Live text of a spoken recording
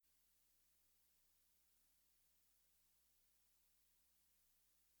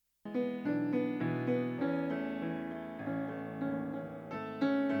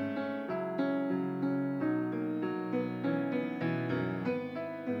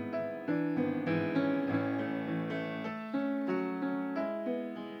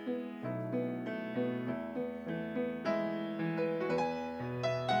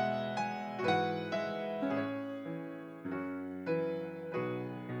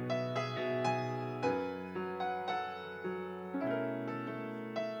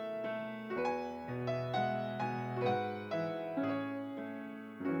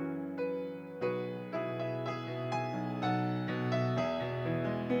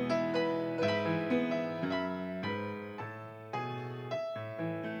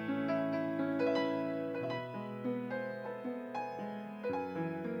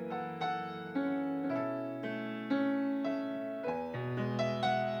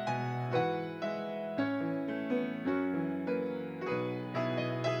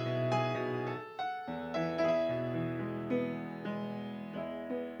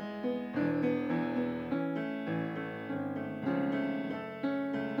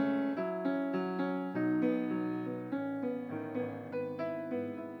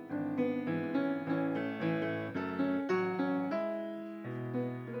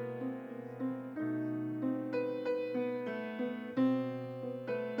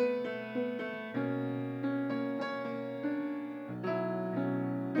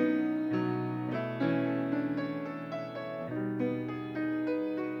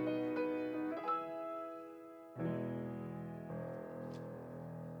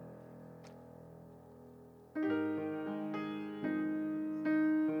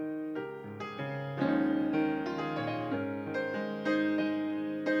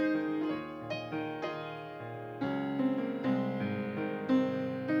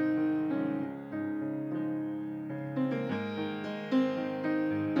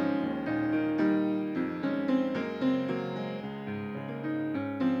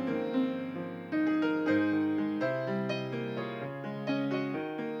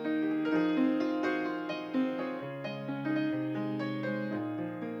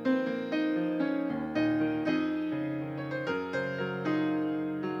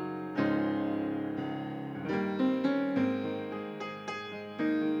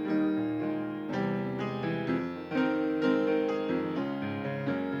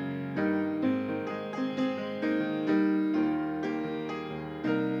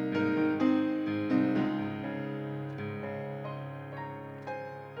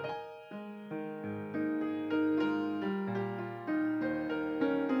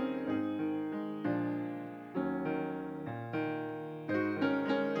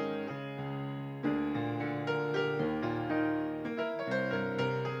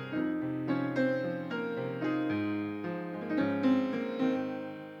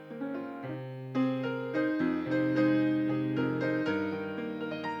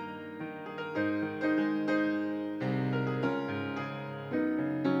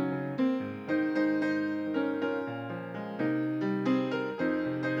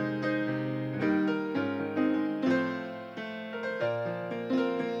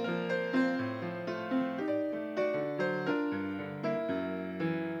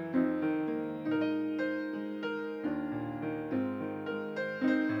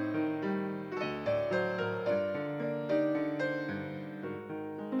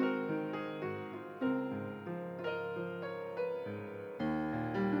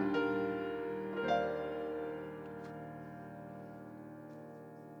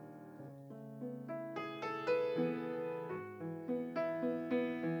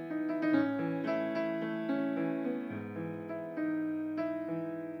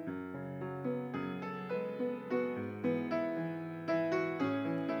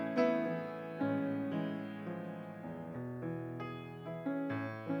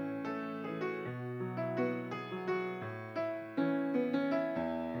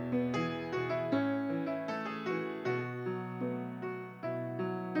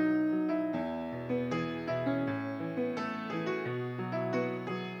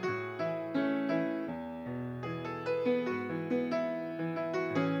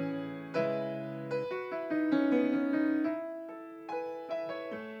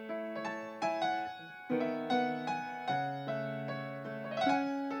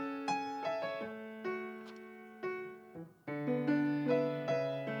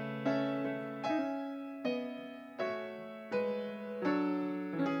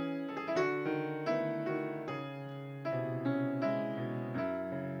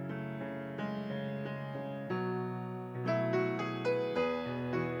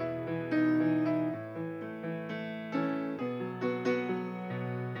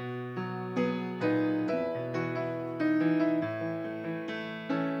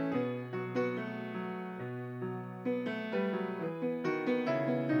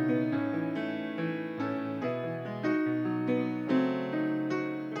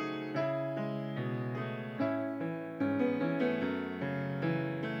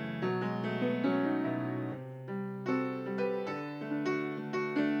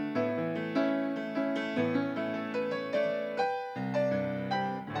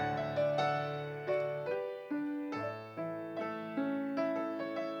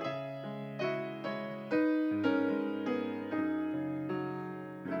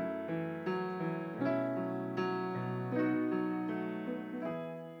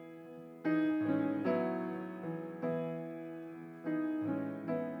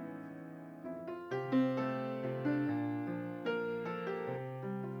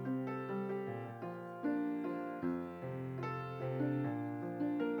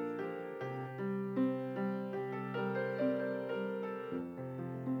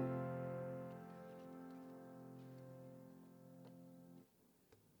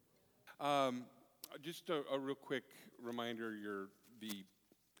Um, just a real quick reminder, the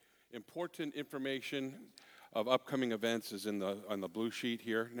important information of upcoming events is on the blue sheet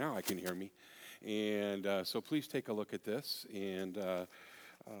here. Now I can hear me. And so please take a look at this. And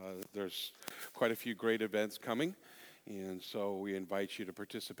there's quite a few great events coming. And so we invite you to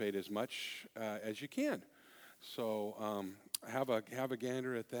participate as much as you can. So have a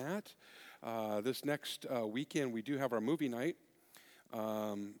gander at that. This next weekend we do have our movie night.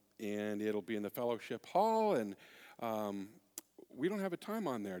 And it'll be in the fellowship hall, and we don't have a time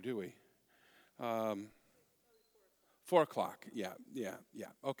on there, do we? 4 o'clock, yeah,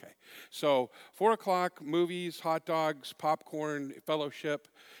 okay. So 4 o'clock, movies, hot dogs, popcorn, fellowship,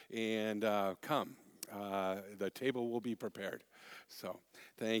 and come. The table will be prepared. So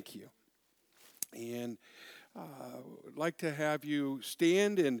thank you. And I'd like to have you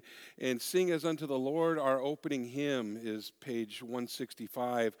stand and sing as unto the Lord. Our opening hymn is page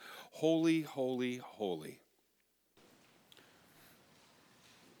 165, Holy, Holy, Holy.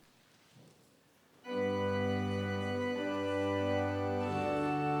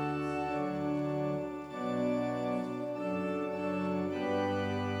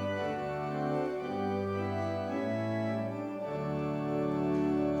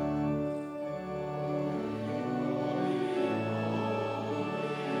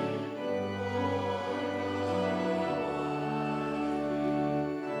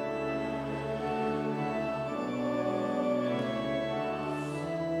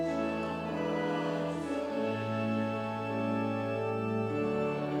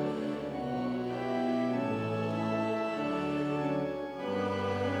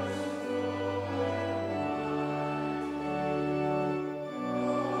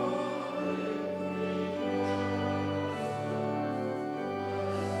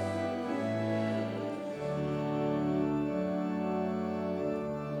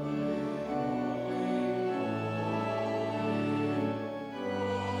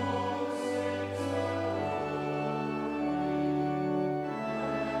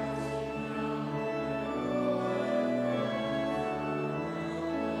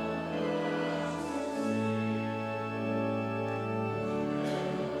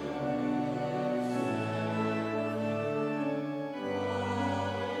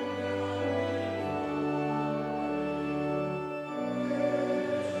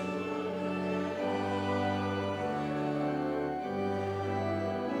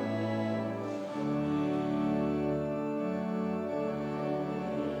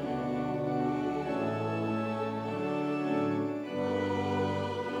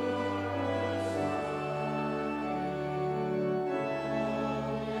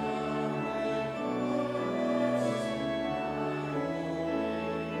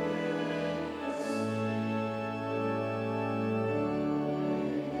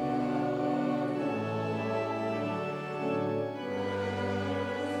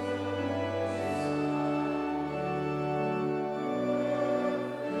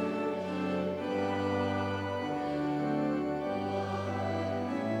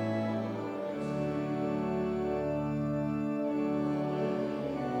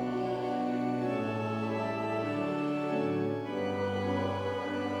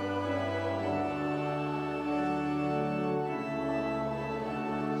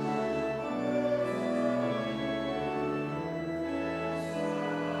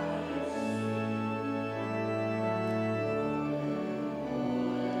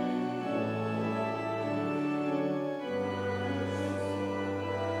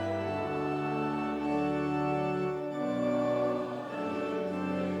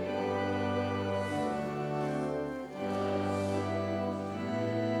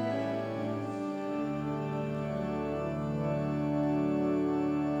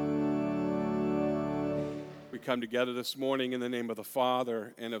 We come together this morning in the name of the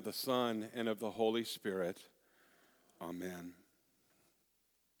Father, and of the Son, and of the Holy Spirit. Amen.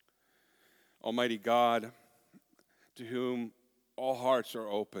 Almighty God, to whom all hearts are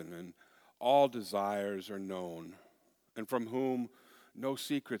open and all desires are known, and from whom no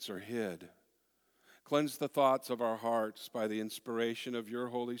secrets are hid, cleanse the thoughts of our hearts by the inspiration of your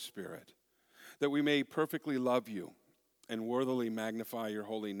Holy Spirit, that we may perfectly love you and worthily magnify your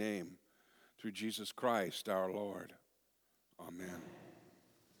holy name, through Jesus Christ our Lord. Amen.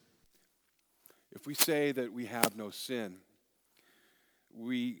 If we say that we have no sin,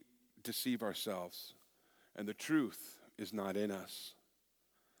 we deceive ourselves, and the truth is not in us.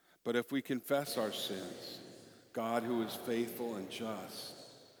 But if we confess our sins, God, who is faithful and just,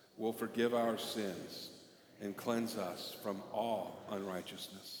 will forgive our sins and cleanse us from all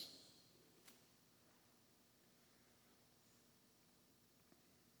unrighteousness.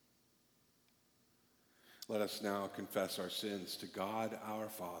 Let us now confess our sins to God our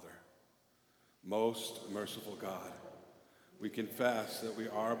Father. Most merciful God, we confess that we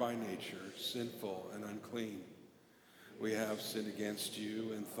are by nature sinful and unclean. We have sinned against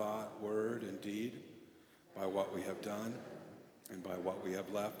you in thought, word, and deed, by what we have done and by what we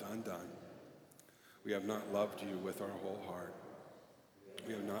have left undone. We have not loved you with our whole heart.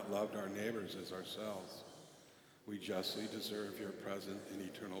 We have not loved our neighbors as ourselves. We justly deserve your present and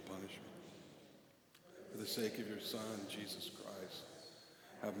eternal punishment. For the sake of your Son, Jesus Christ,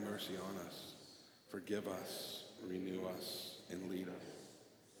 have mercy on us. Forgive us, renew us, and lead us,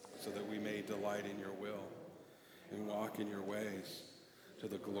 so that we may delight in your will and walk in your ways to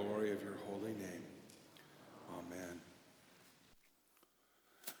the glory of your holy name. Amen.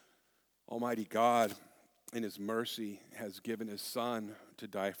 Almighty God, in his mercy, has given his Son to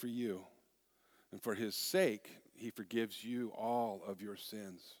die for you. And for his sake, he forgives you all of your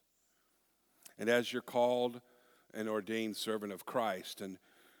sins. And as you're called and ordained servant of Christ, and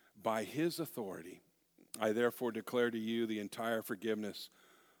by his authority, I therefore declare to you the entire forgiveness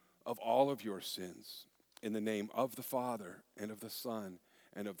of all of your sins in the name of the Father and of the Son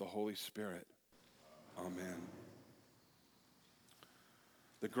and of the Holy Spirit. Amen.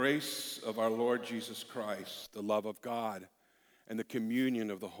 The grace of our Lord Jesus Christ, the love of God, and the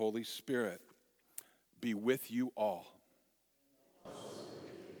communion of the Holy Spirit be with you all.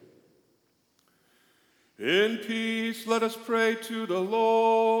 In peace, let us pray to the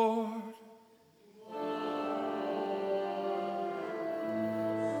Lord.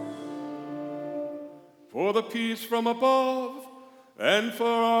 For the peace from above and for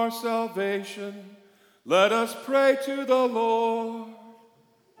our salvation, let us pray to the Lord.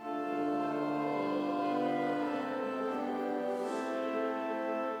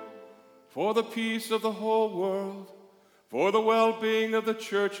 For the peace of the whole world, for the well-being of the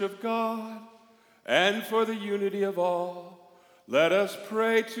Church of God, and for the unity of all, let us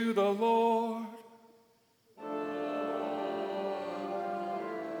pray to the Lord.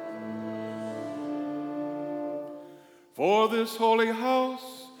 For this holy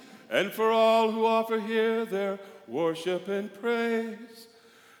house, and for all who offer here their worship and praise,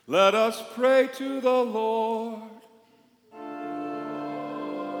 let us pray to the Lord.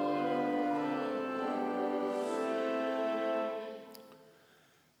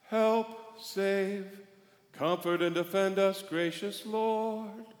 Help, save, comfort, and defend us, gracious Lord.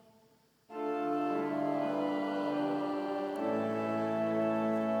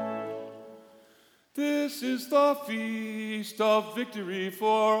 This is the feast of victory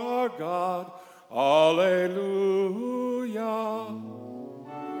for our God. Alleluia.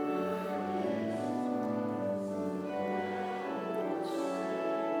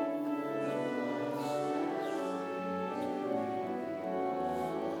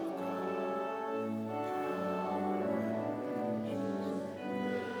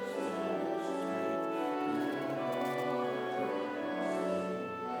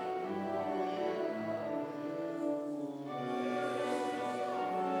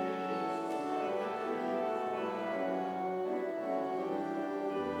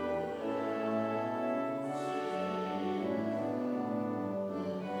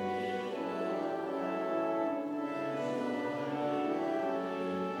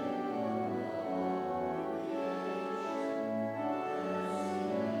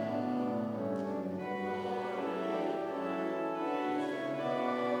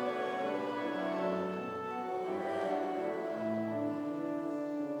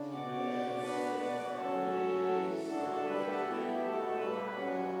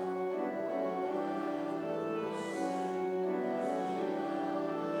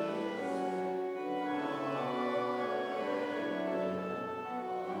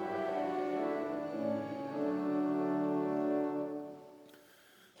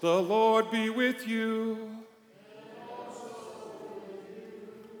 The Lord be with you.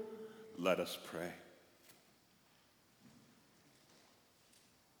 Let us pray.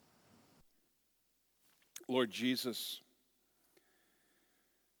 Lord Jesus,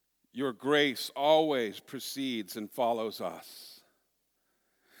 your grace always precedes and follows us.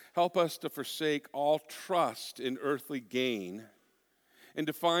 Help us to forsake all trust in earthly gain and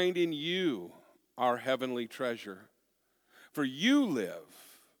to find in you our heavenly treasure. For you live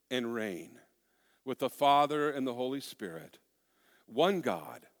and reign with the Father and the Holy Spirit, one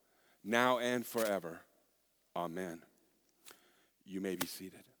God, now and forever. Amen. You may be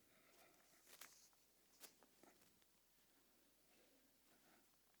seated.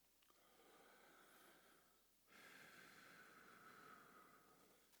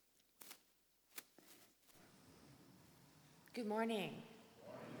 Good morning.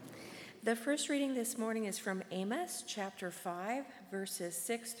 The first reading this morning is from Amos chapter 5, verses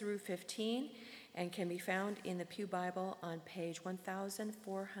 6 through 15, and can be found in the Pew Bible on page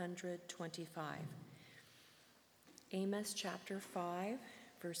 1425. Amos chapter 5,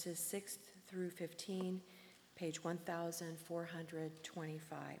 verses 6 through 15, page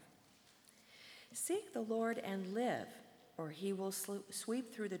 1425. Seek the Lord and live, or he will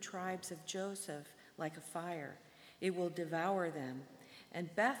sweep through the tribes of Joseph like a fire. It will devour them,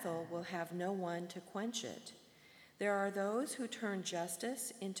 and Bethel will have no one to quench it. There are those who turn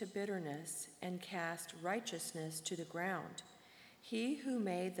justice into bitterness and cast righteousness to the ground. He who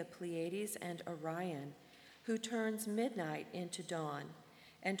made the Pleiades and Orion, who turns midnight into dawn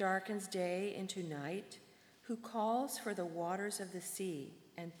and darkens day into night, who calls for the waters of the sea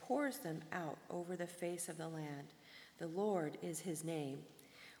and pours them out over the face of the land. The Lord is his name.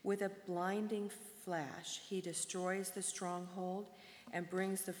 With a blinding flash, he destroys the stronghold and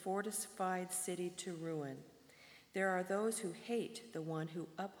brings the fortified city to ruin. There are those who hate the one who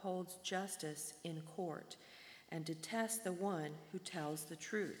upholds justice in court and detest the one who tells the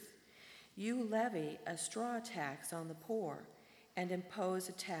truth. You levy a straw tax on the poor and impose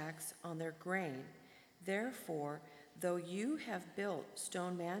a tax on their grain. Therefore, though you have built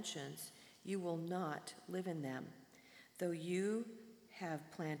stone mansions, you will not live in them. Though you have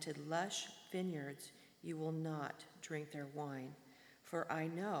planted lush vineyards, you will not drink their wine. For I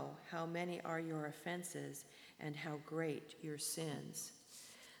know how many are your offenses and how great your sins.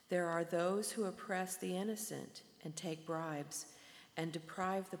 There are those who oppress the innocent and take bribes and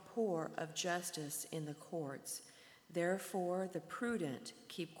deprive the poor of justice in the courts. Therefore, the prudent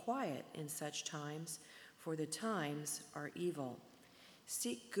keep quiet in such times, for the times are evil.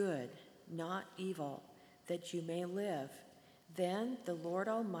 Seek good, not evil, that you may live. Then the Lord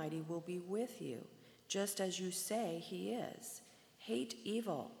Almighty will be with you, just as you say he is. Hate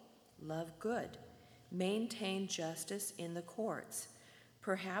evil, love good, maintain justice in the courts.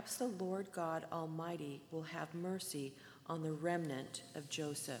 Perhaps the Lord God Almighty will have mercy on the remnant of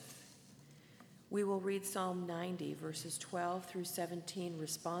Joseph. We will read Psalm 90, verses 12 through 17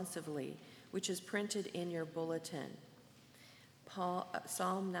 responsively, which is printed in your bulletin.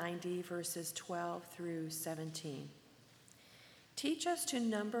 Psalm 90, verses 12 through 17. Teach us to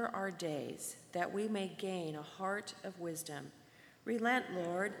number our days, that we may gain a heart of wisdom. Relent,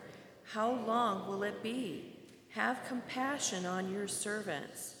 Lord. How long will it be? Have compassion on your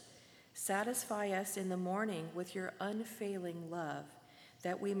servants. Satisfy us in the morning with your unfailing love,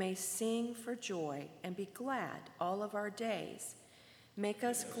 that we may sing for joy and be glad all of our days. Make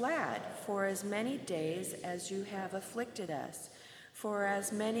us glad for as many days as you have afflicted us, for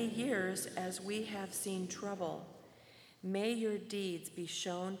as many years as we have seen trouble. May your deeds be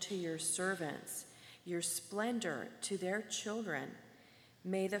shown to your servants, your splendor to their children.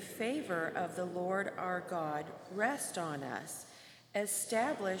 May the favor of the Lord our God rest on us.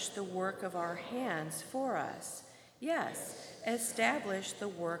 Establish the work of our hands for us. Yes, establish the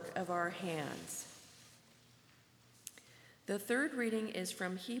work of our hands. The third reading is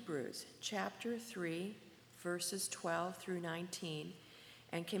from Hebrews chapter 3, verses 12 through 19,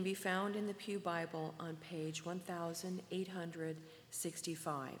 and can be found in the Pew Bible on page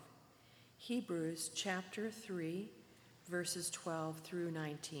 1865. Hebrews chapter 3, verses 12 through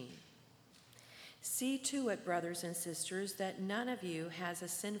 19. See to it, brothers and sisters, that none of you has a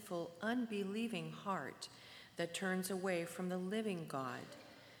sinful, unbelieving heart that turns away from the living God,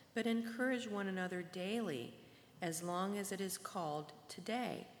 but encourage one another daily, as long as it is called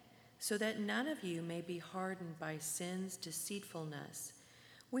today, so that none of you may be hardened by sin's deceitfulness.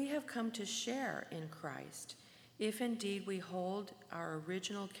 We have come to share in Christ, if indeed we hold our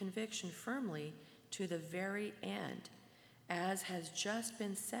original conviction firmly to the very end, as has just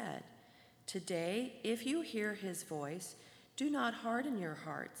been said. Today, if you hear his voice, do not harden your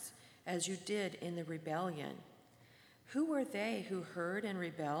hearts, as you did in the rebellion. Who were they who heard and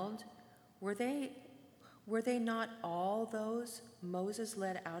rebelled? Were they not all those Moses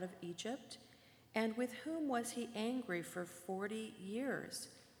led out of Egypt? And with whom was he angry for 40 years?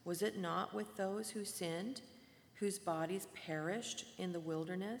 Was it not with those who sinned, whose bodies perished in the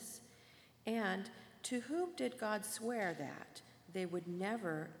wilderness? And to whom did God swear that they would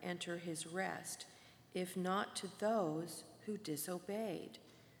never enter his rest, if not to those who disobeyed?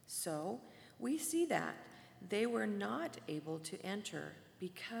 So we see that they were not able to enter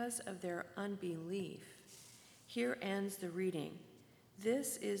because of their unbelief. Here ends the reading.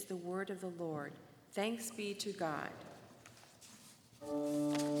 This is the word of the Lord. Thanks be to God.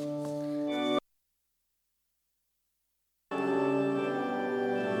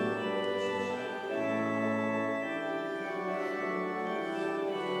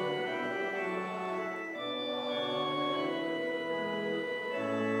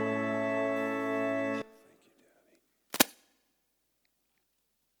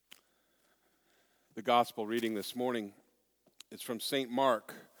 The gospel reading this morning is from St.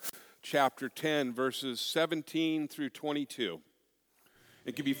 Mark, chapter 10, verses 17 through 22.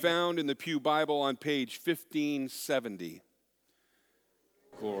 It can be found in the Pew Bible on page 1570.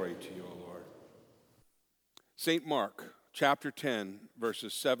 Glory to you, O Lord. St. Mark, chapter 10,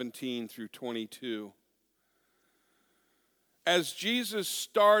 verses 17 through 22. As Jesus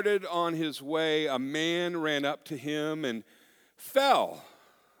started on his way, a man ran up to him and fell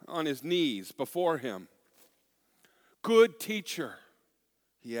on his knees before him. "Good teacher,"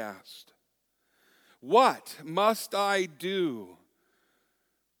 he asked, "what must I do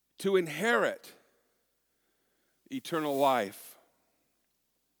to inherit eternal life?"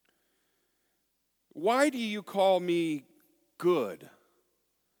 "Why do you call me good?"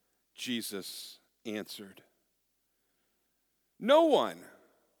 Jesus answered. "No one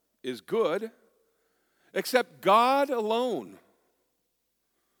is good except God alone.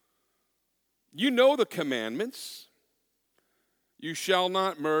 You know the commandments. You shall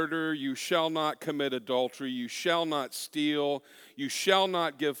not murder, you shall not commit adultery, you shall not steal, you shall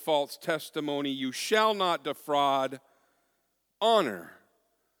not give false testimony, you shall not defraud. Honor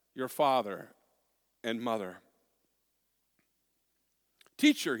your father and mother."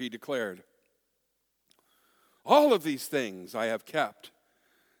 "Teacher," he declared, "all of these things I have kept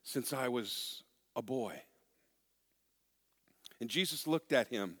since I was a boy." And Jesus looked at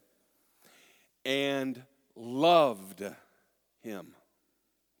him and loved him.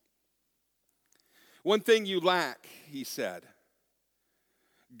 "One thing you lack," he said.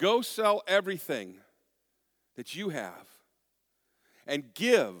 "Go sell everything that you have and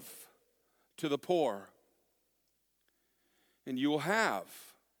give to the poor, and you will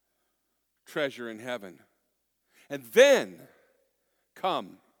have treasure in heaven. And then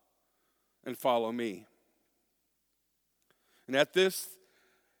come and follow me." And at this,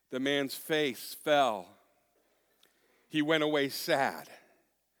 the man's face fell. He went away sad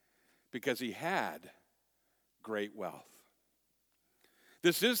because he had great wealth.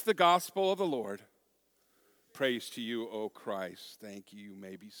 This is the gospel of the Lord. Praise to you, O Christ. Thank you. You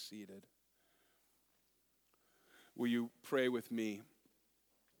may be seated. Will you pray with me?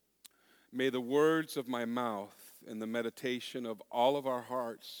 May the words of my mouth and the meditation of all of our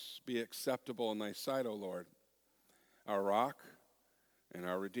hearts be acceptable in thy sight, O Lord, our rock and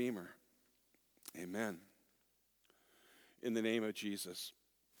our Redeemer. Amen. In the name of Jesus.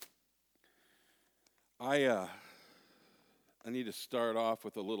 I need to start off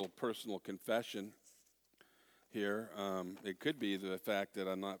with a little personal confession here. It could be the fact that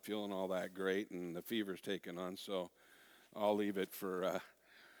I'm not feeling all that great and the fever's taken on, so I'll leave it for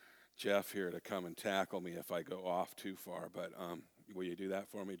Jeff here to come and tackle me if I go off too far. But will you do that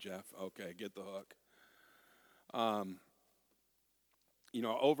for me, Jeff? Okay, get the hook.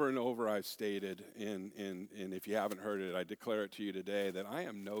 Over and over I've stated, and if you haven't heard it, I declare it to you today, that I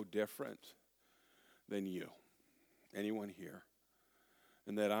am no different than you, anyone here,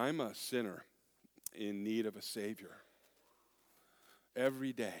 and that I'm a sinner in need of a Savior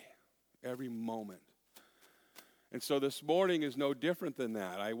every day, every moment. And so this morning is no different than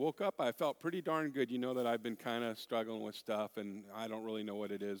that. I woke up, I felt pretty darn good. You know that I've been kind of struggling with stuff, and I don't really know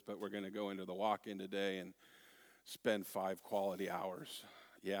what it is, but we're going to go into the walk-in today and spend 5 quality hours.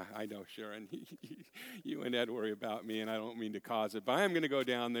 Yeah, I know, Sharon. You and Ed worry about me, and I don't mean to cause it, but I am going to go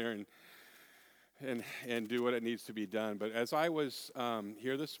down there and do what it needs to be done. But as I was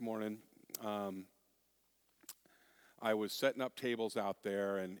here this morning, I was setting up tables out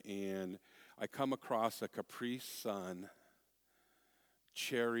there, and I come across a Capri Sun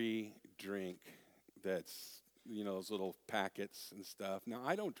cherry drink that's, those little packets and stuff. Now,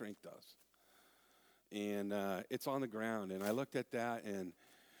 I don't drink those. And it's on the ground, and I looked at that, and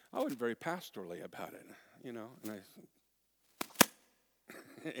I wasn't very pastorally about it,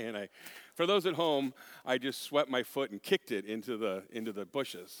 and I, for those at home, I just swept my foot and kicked it into the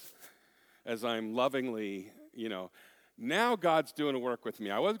bushes, as I'm lovingly, now God's doing a work with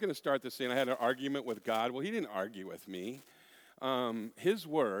me. I was going to start this saying I had an argument with God. Well, he didn't argue with me. His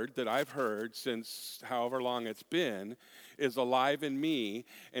word that I've heard since however long it's been is alive in me,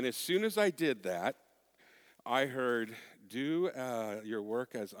 and as soon as I did that, I heard, "Do your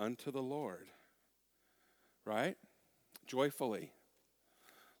work as unto the Lord," right? Joyfully.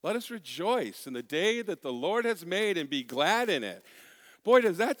 Let us rejoice in the day that the Lord has made and be glad in it. Boy,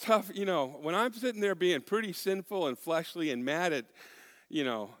 does that tough, when I'm sitting there being pretty sinful and fleshly and mad at,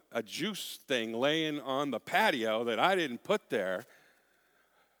 a juice thing laying on the patio that I didn't put there,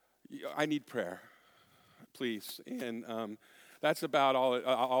 I need prayer, please. And that's about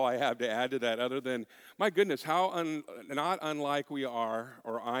all I have to add to that, other than, my goodness, how not unlike we are,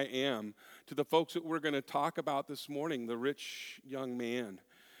 or I am, to the folks that we're going to talk about this morning, the rich young man.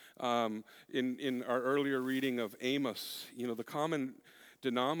 In our earlier reading of Amos, the common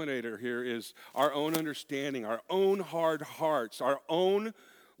denominator here is our own understanding, our own hard hearts, our own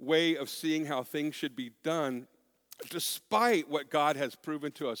way of seeing how things should be done. Despite what God has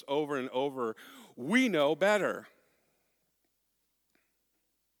proven to us over and over, we know better.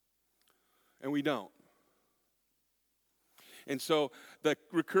 And we don't. And so the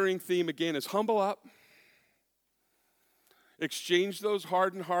recurring theme again is humble up. Exchange those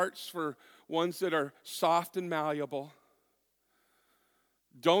hardened hearts for ones that are soft and malleable.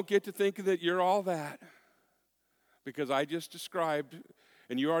 Don't get to thinking that you're all that, because I just described,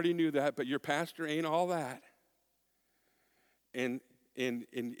 and you already knew that, but your pastor ain't all that. And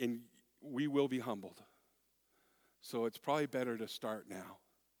we will be humbled. So it's probably better to start now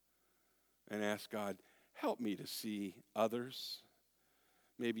and ask God, help me to see others,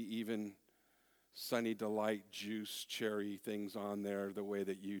 maybe even Sunny Delight juice, cherry things on there the way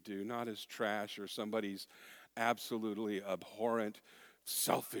that you do, not as trash or somebody's absolutely abhorrent,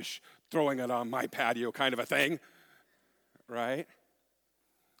 selfish, throwing it on my patio kind of a thing, right?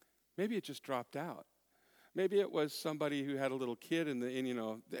 Maybe it just dropped out. Maybe it was somebody who had a little kid, and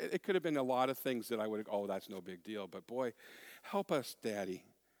it could have been a lot of things that I would have, oh, that's no big deal. But boy, help us, Daddy,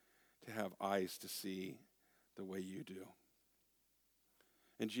 to have eyes to see the way you do.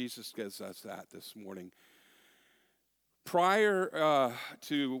 And Jesus gives us that this morning. Prior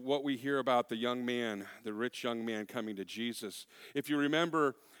to what we hear about the young man, the rich young man coming to Jesus, if you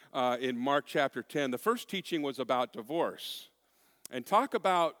remember in Mark chapter 10, the first teaching was about divorce. And talk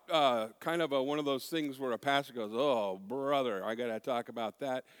about kind of one of those things where a pastor goes, oh, brother, I got to talk about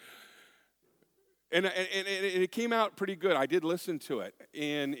that. And it came out pretty good. I did listen to it.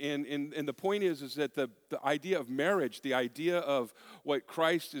 And the point is that the idea of marriage, the idea of what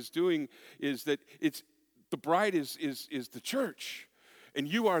Christ is doing is that the bride is the church. And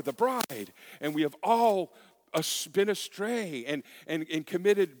you are the bride. And we have all been astray and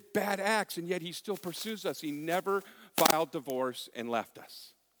committed bad acts, and yet he still pursues us. He never filed divorce and left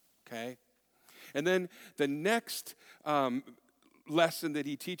us. Okay? And then the next lesson that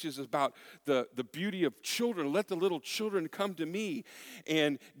he teaches is about the beauty of children. Let the little children come to me.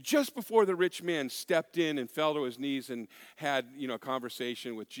 And just before the rich man stepped in and fell to his knees and had a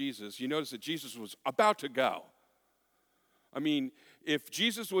conversation with Jesus, you notice that Jesus was about to go. I mean, if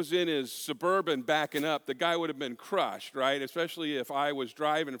Jesus was in his Suburban backing up, the guy would have been crushed, right? Especially if I was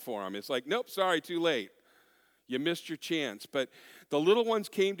driving for him. It's like, nope, sorry, too late. You missed your chance. But the little ones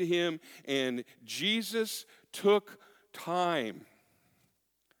came to him, and Jesus took time.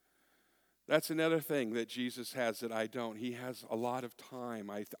 That's another thing that Jesus has that I don't. He has a lot of time.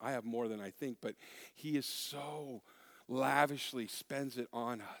 I have more than I think, but he is so lavishly spends it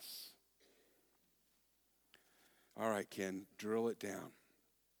on us. All right, Ken, drill it down.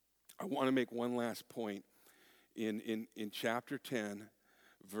 I want to make one last point. In chapter 10,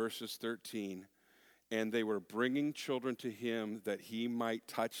 verses 13, and they were bringing children to him that he might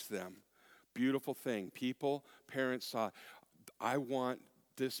touch them. Beautiful thing. People, parents saw, I want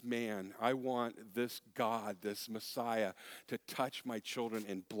this man, I want this God, this Messiah to touch my children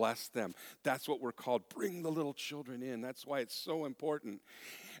and bless them. That's what we're called. Bring the little children in. That's why it's so important.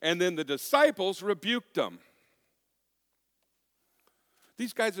 And then the disciples rebuked them.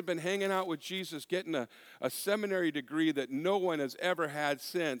 These guys have been hanging out with Jesus, getting a seminary degree that no one has ever had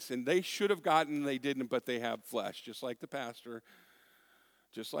since, and they should have gotten, they didn't, but they have flesh, just like the pastor,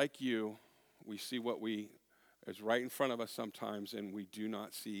 just like you. We see what is right in front of us sometimes, and we do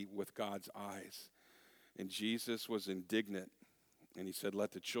not see with God's eyes. And Jesus was indignant, and he said,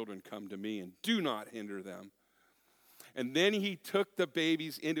 let the children come to me, and do not hinder them. And then he took the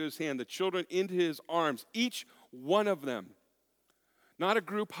babies into his hand, the children into his arms, each one of them. Not a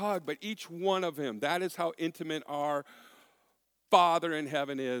group hug, but each one of them. That is how intimate our Father in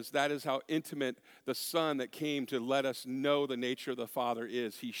heaven is. That is how intimate the Son that came to let us know the nature of the Father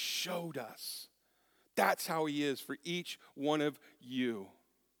is. He showed us. That's how he is for each one of you,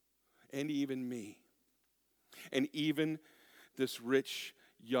 and even me, and even this rich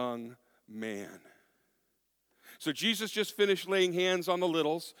young man. So Jesus just finished laying hands on the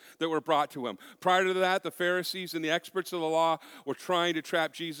littles that were brought to him. Prior to that, the Pharisees and the experts of the law were trying to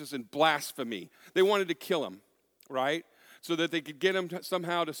trap Jesus in blasphemy. They wanted to kill him, right? So that they could get him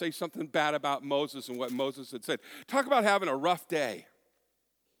somehow to say something bad about Moses and what Moses had said. Talk about having a rough day.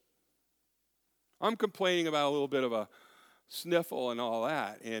 I'm complaining about a little bit of a sniffle and all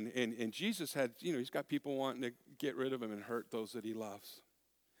that. And Jesus had, he's got people wanting to get rid of him and hurt those that he loves.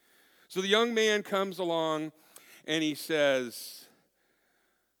 So the young man comes along and he says,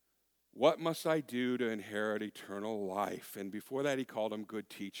 What must I do to inherit eternal life? And before that, he called him good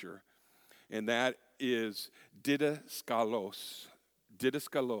teacher. And that is didaskalos.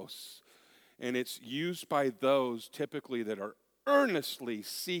 Didaskalos. And it's used by those typically that are earnestly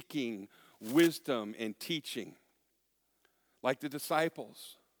seeking wisdom and teaching, like the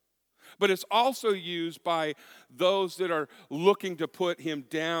disciples. But it's also used by those that are looking to put him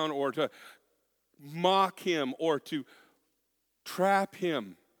down or to mock him or to trap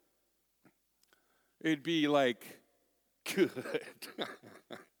him. It'd be like, good.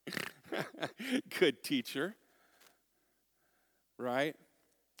 Good teacher. Right?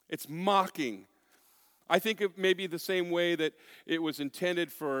 It's mocking. I think it may be the same way that it was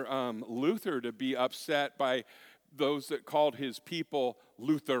intended for Luther to be upset by those that called his people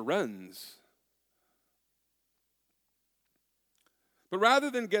Lutherans. But rather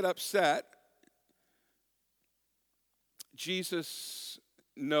than get upset, Jesus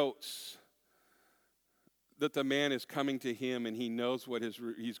notes that the man is coming to him and he knows what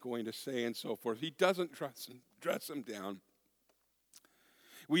he's going to say and so forth. He doesn't dress him down.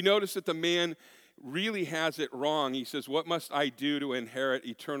 We notice that the man really has it wrong. He says, what must I do to inherit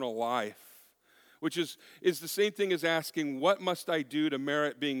eternal life? Which is the same thing as asking, what must I do to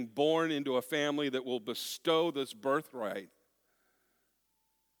merit being born into a family that will bestow this birthright?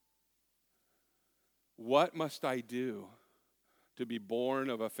 What must I do to be born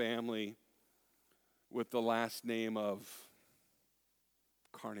of a family with the last name of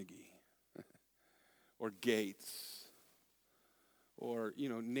Carnegie or Gates? Or,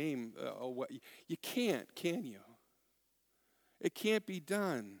 name what you can't, can you? It can't be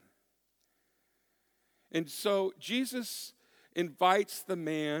done. And so Jesus invites the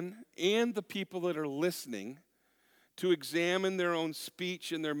man and the people that are listening to examine their own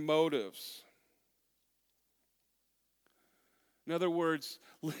speech and their motives. In other words,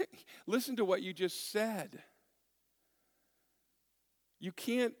 listen to what you just said. You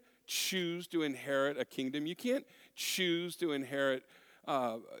can't choose to inherit a kingdom. You can't choose to inherit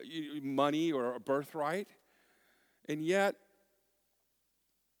money or a birthright. And yet,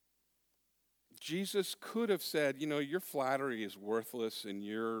 Jesus could have said, your flattery is worthless and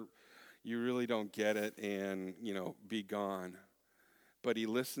you really don't get it and, be gone. But he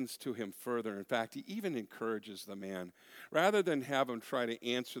listens to him further. In fact, he even encourages the man. Rather than have him try to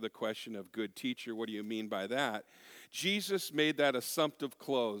answer the question of good teacher, what do you mean by that? Jesus made that assumptive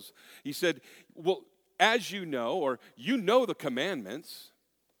close. He said, well, as you know, or you know the commandments.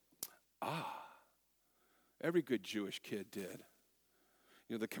 Every good Jewish kid did.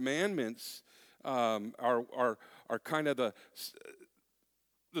 The commandments are kind of the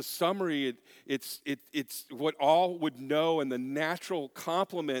summary. It's what all would know and the natural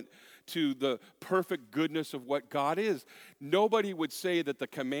complement to the perfect goodness of what God is. Nobody would say that the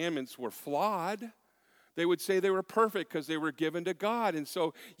commandments were flawed. They would say they were perfect because they were given to God. And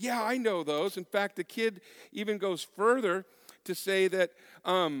so, yeah, I know those. In fact, the kid even goes further to say that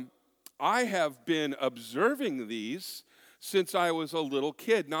I have been observing these since I was a little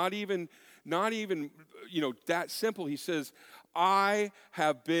kid. Not even that simple. He says, I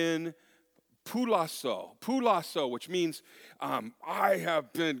have been pulasso, which means I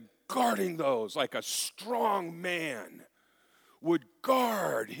have been guarding those like a strong man would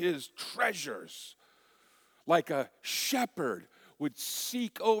guard his treasures, like a shepherd would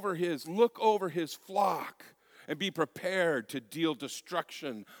look over his flock and be prepared to deal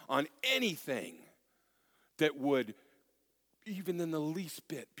destruction on anything that would, even in the least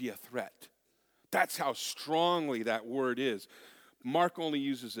bit, be a threat. That's how strongly that word is. Mark only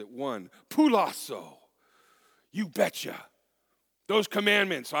uses it one. Pulasso. You betcha. Those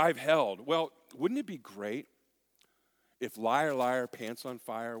commandments I've held. Well, wouldn't it be great if liar, liar, pants on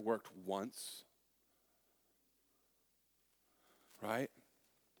fire worked once? Right?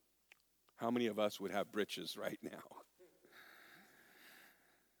 How many of us would have britches right now?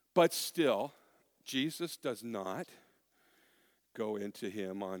 But still, Jesus does not go into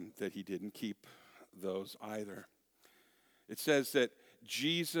him on that he didn't keep those either. It says that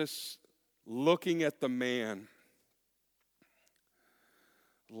Jesus, looking at the man,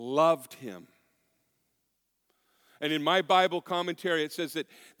 loved him. And in my Bible commentary, it says that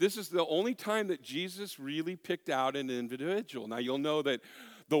this is the only time that Jesus really picked out an individual. Now, you'll know that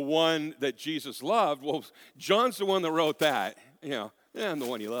the one that Jesus loved, well, John's the one that wrote that. I'm the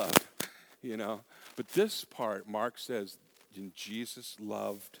one he loved, But this part, Mark says, Jesus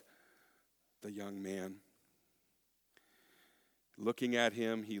loved the young man. Looking at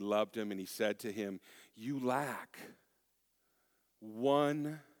him, he loved him, and he said to him, you lack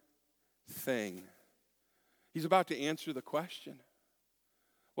one thing. He's about to answer the question.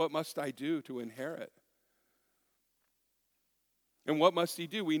 What must I do to inherit? And what must he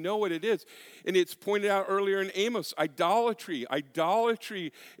do? We know what it is. And it's pointed out earlier in Amos, idolatry.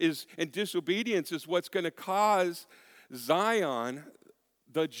 Idolatry and disobedience is what's going to cause Zion,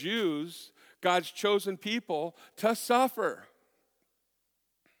 the Jews, God's chosen people, to suffer.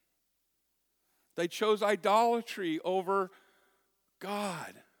 They chose idolatry over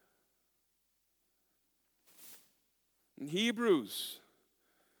God. In Hebrews,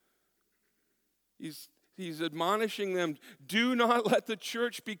 he's admonishing them, do not let the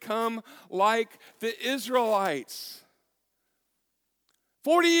church become like the Israelites.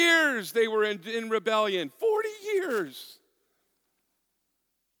 40 years they were in rebellion. 40 years.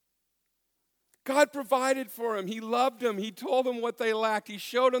 God provided for them. He loved them. He told them what they lacked. He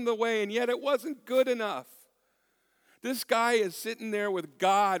showed them the way, and yet it wasn't good enough. This guy is sitting there with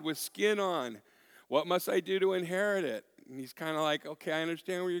God with skin on. What must I do to inherit it? And he's kind of like, okay, I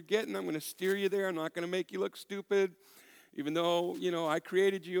understand where you're getting. I'm going to steer you there. I'm not going to make you look stupid, even though, I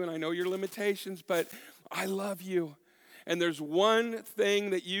created you and I know your limitations, but I love you. And there's one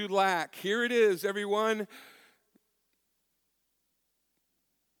thing that you lack. Here it is, everyone.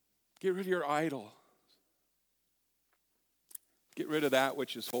 Get rid of your idol. Get rid of that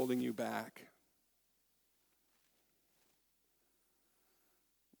which is holding you back.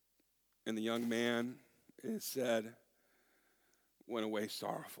 And the young man, it said, went away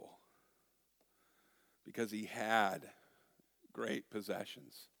sorrowful because he had great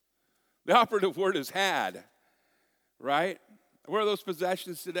possessions. The operative word is had, right? Where are those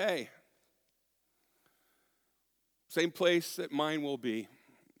possessions today? Same place that mine will be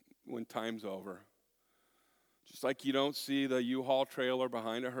when time's over. Just like you don't see the U-Haul trailer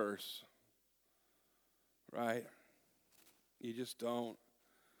behind a hearse, right? You just don't.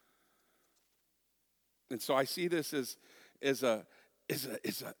 And so I see this as a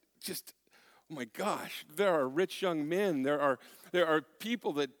just, oh my gosh, there are rich young men. There are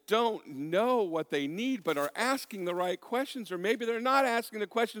people that don't know what they need but are asking the right questions, or maybe they're not asking the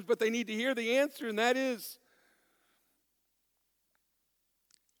questions but they need to hear the answer, and that is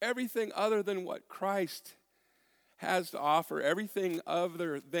everything other than what Christ has to offer, everything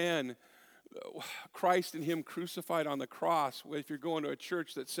other than Christ and him crucified on the cross. If you're going to a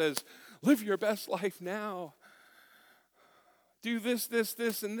church that says, live your best life now, do this, this,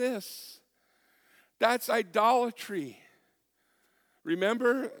 this, and this, that's idolatry.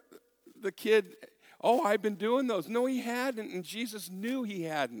 Remember the kid, oh, I've been doing those. No, he hadn't, and Jesus knew he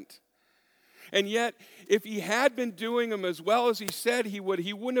hadn't. And yet, if he had been doing them as well as he said he would,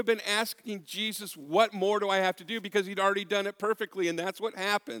 he wouldn't have been asking Jesus, what more do I have to do? Because he'd already done it perfectly, and that's what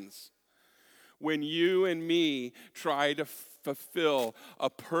happens when you and me try to fulfill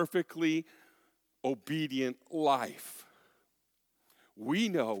a perfectly obedient life. We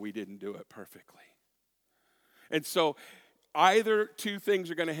know we didn't do it perfectly. And so either two things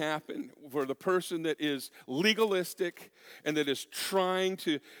are going to happen for the person that is legalistic and that is trying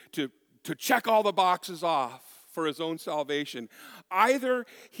to check all the boxes off for his own salvation. Either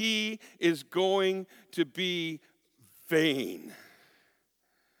he is going to be vain,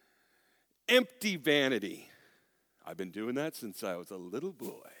 empty vanity. I've been doing that since I was a little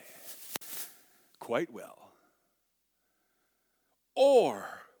boy. Quite well. Or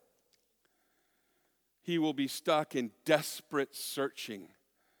he will be stuck in desperate searching.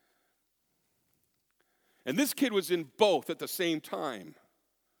 And this kid was in both at the same time.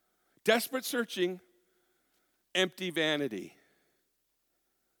 Desperate searching, empty vanity.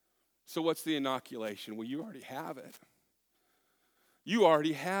 So what's the inoculation? Well, you already have it. You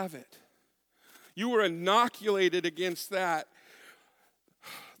already have it. You were inoculated against that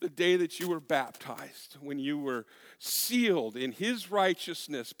the day that you were baptized, when you were sealed in his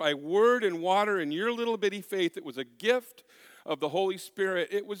righteousness by word and water and your little bitty faith. It was a gift of the Holy Spirit.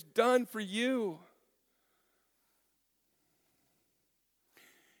 It was done for you.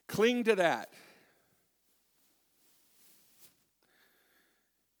 Cling to that.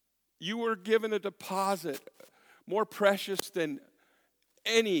 You were given a deposit more precious than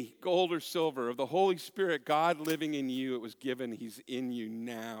any gold or silver of the Holy Spirit, God living in you. It was given. He's in you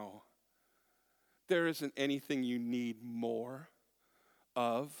now. There isn't anything you need more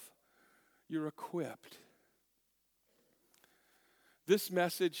of. You're equipped. This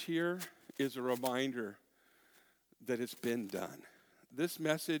message here is a reminder that it's been done. This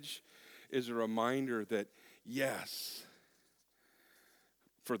message is a reminder that, yes,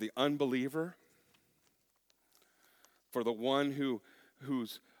 for the unbeliever, for the one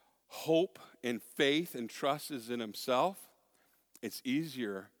whose hope and faith and trust is in himself, it's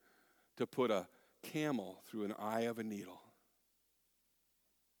easier to put a camel through an eye of a needle.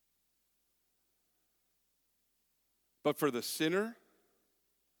 But for the sinner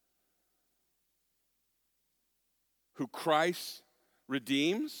who Christ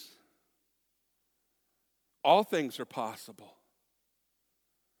redeems, all things are possible.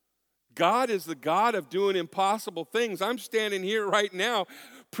 God is the God of doing impossible things. I'm standing here right now.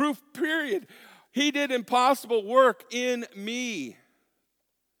 Proof, period. He did impossible work in me,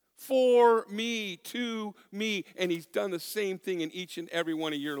 for me, to me, and he's done the same thing in each and every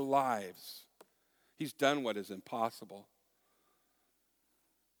one of your lives. He's done what is impossible.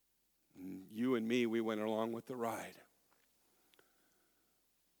 And you and me, we went along with the ride.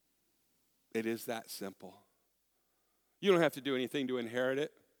 It is that simple. You don't have to do anything to inherit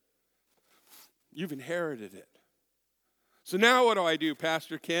it. You've inherited it. So now what do I do,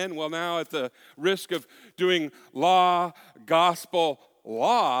 Pastor Ken? Well, now at the risk of doing law, gospel,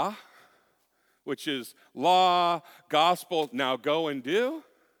 law, which is law, gospel, now go and do.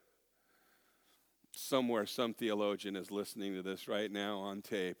 Somewhere some theologian is listening to this right now on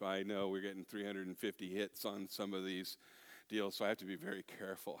tape. I know we're getting 350 hits on some of these deals, so I have to be very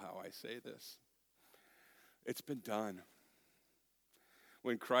careful how I say this. It's been done.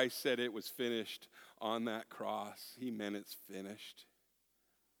 When Christ said it was finished on that cross, he meant it's finished.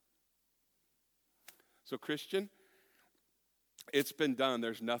 So Christian, it's been done.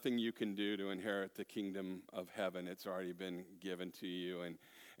 There's nothing you can do to inherit the kingdom of heaven. It's already been given to you,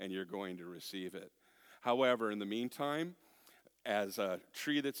 and you're going to receive it. However, in the meantime, as a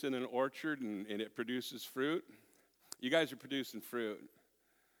tree that's in an orchard and it produces fruit, you guys are producing fruit.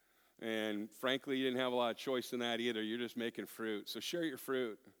 And frankly, you didn't have a lot of choice in that either. You're just making fruit. So share your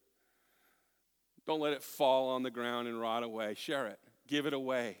fruit. Don't let it fall on the ground and rot away. Share it. Give it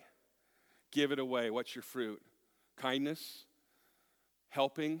away. Give it away. What's your fruit? Kindness,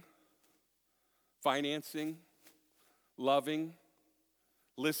 helping, financing, loving,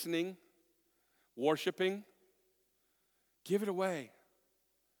 listening, worshiping. Give it away.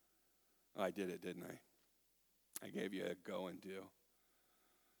 I did it, didn't I? I gave you a go and do.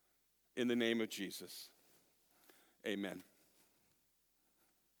 In the name of Jesus, amen.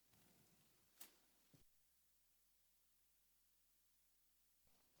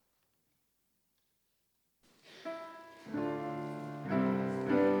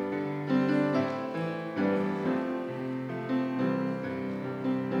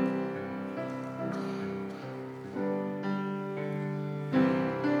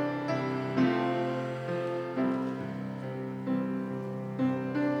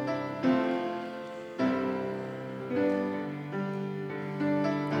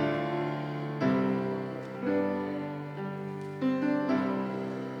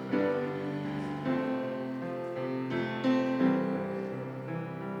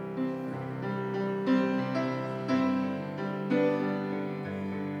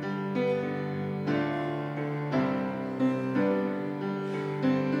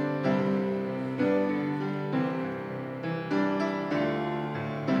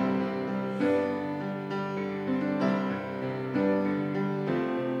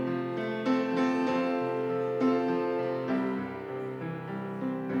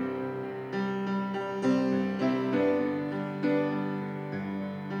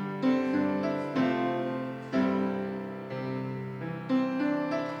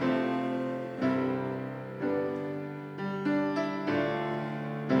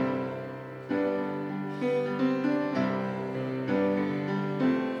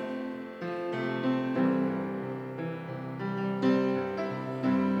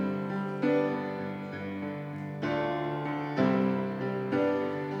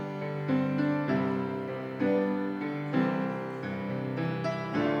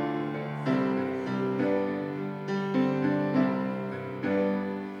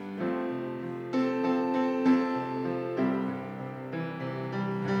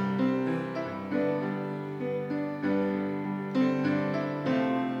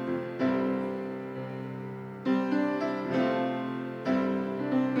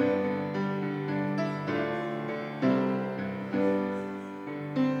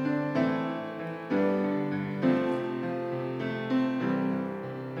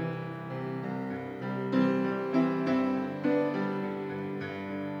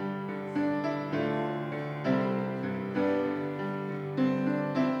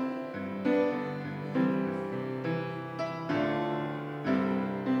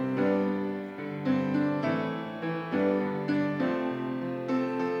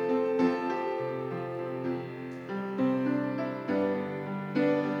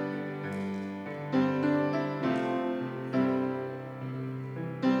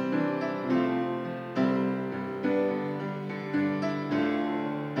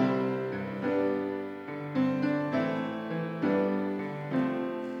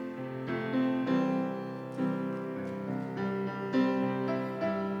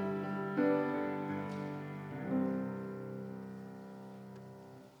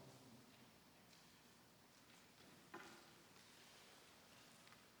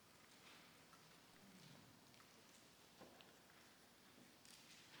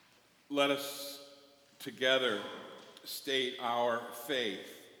 Let us together state our faith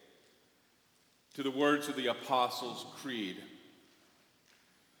to the words of the Apostles' Creed.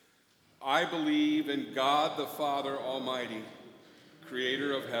 I believe in God the Father Almighty,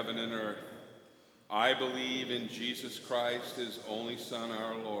 creator of heaven and earth. I believe in Jesus Christ, his only Son,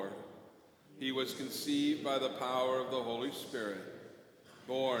 our Lord. He was conceived by the power of the Holy Spirit,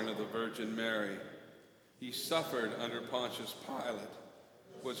 born of the Virgin Mary. He suffered under Pontius Pilate,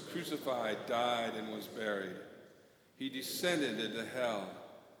 was crucified, died, and was buried. He descended into hell,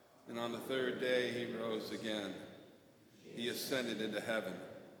 and on the third day he rose again. He ascended into heaven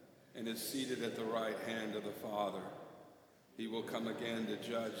and is seated at the right hand of the Father. He will come again to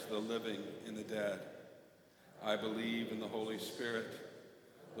judge the living and the dead. I believe in the Holy Spirit,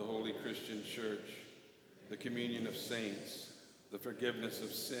 the holy Christian church, the communion of saints, the forgiveness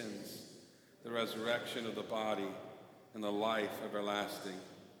of sins, the resurrection of the body, and the life everlasting.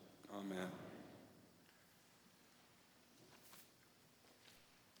 Amen.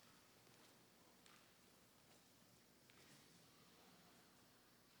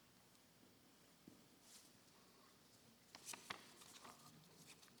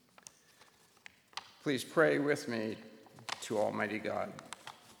 Please pray with me to Almighty God.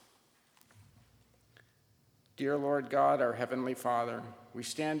 Dear Lord God, our Heavenly Father, we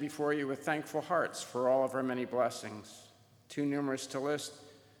stand before you with thankful hearts for all of our many blessings, too numerous to list,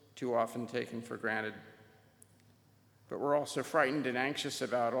 too often taken for granted. But we're also frightened and anxious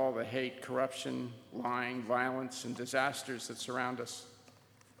about all the hate, corruption, lying, violence, and disasters that surround us.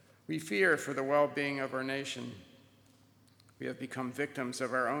 We fear for the well-being of our nation. We have become victims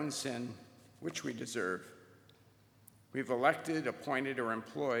of our own sin, which we deserve. We've elected, appointed, or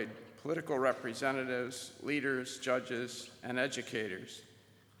employed political representatives, leaders, judges, and educators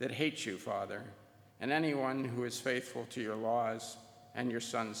that hate you, Father, and anyone who is faithful to your laws and your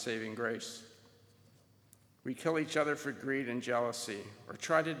Son's saving grace. We kill each other for greed and jealousy, or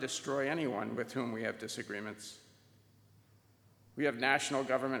try to destroy anyone with whom we have disagreements. We have national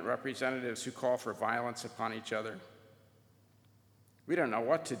government representatives who call for violence upon each other. We don't know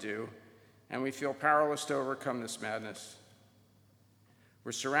what to do, and we feel powerless to overcome this madness.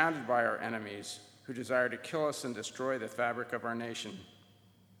 We're surrounded by our enemies who desire to kill us and destroy the fabric of our nation.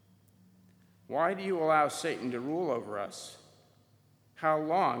 Why do you allow Satan to rule over us? How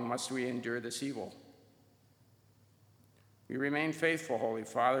long must we endure this evil? We remain faithful, Holy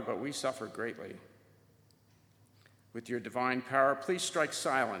Father, but we suffer greatly. With your divine power, please strike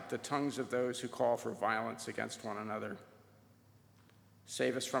silent the tongues of those who call for violence against one another.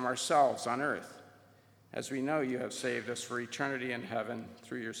 Save us from ourselves on earth, as we know you have saved us for eternity in heaven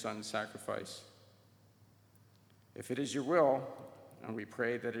through your Son's sacrifice. If it is your will, and we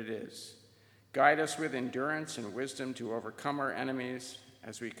pray that it is, guide us with endurance and wisdom to overcome our enemies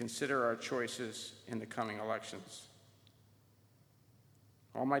as we consider our choices in the coming elections.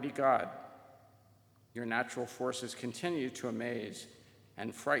 Almighty God, your natural forces continue to amaze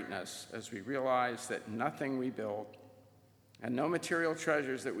and frighten us as we realize that nothing we build and no material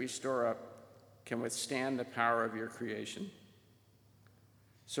treasures that we store up can withstand the power of your creation.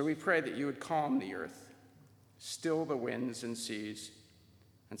 So we pray that you would calm the earth, still the winds and seas,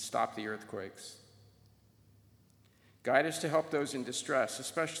 and stop the earthquakes. Guide us to help those in distress,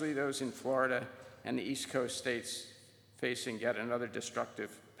 especially those in Florida and the East Coast states facing yet another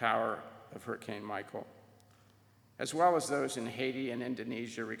destructive power of Hurricane Michael, as well as those in Haiti and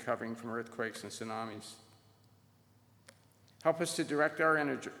Indonesia recovering from earthquakes and tsunamis. Help us to direct our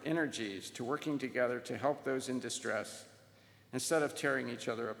energies to working together to help those in distress instead of tearing each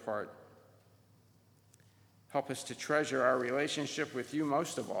other apart. Help us to treasure our relationship with you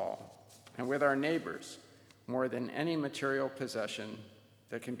most of all, and with our neighbors more than any material possession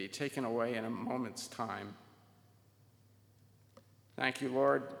that can be taken away in a moment's time. Thank you,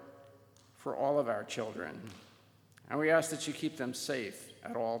 Lord, for all of our children, and we ask that you keep them safe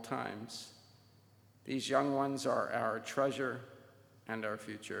at all times. These young ones are our treasure and our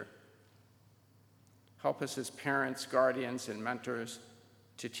future. Help us as parents, guardians, and mentors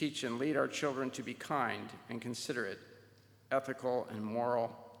to teach and lead our children to be kind and considerate, ethical and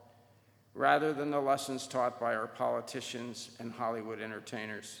moral, rather than the lessons taught by our politicians and Hollywood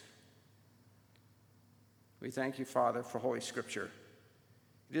entertainers. We thank you, Father, for Holy Scripture.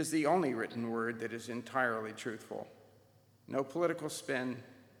 It is the only written word that is entirely truthful. No political spin,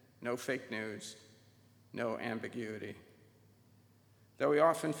 no fake news, no ambiguity. Though we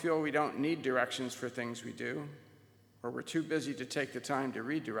often feel we don't need directions for things we do, or we're too busy to take the time to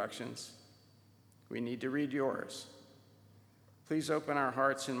read directions, we need to read yours. Please open our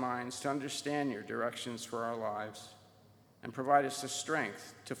hearts and minds to understand your directions for our lives. and provide us the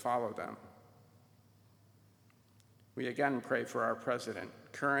strength to follow them. We again pray for our president,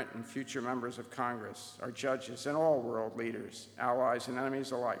 current and future members of Congress, our judges, and all world leaders, allies and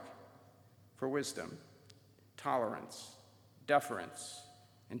enemies alike, for wisdom, tolerance, deference,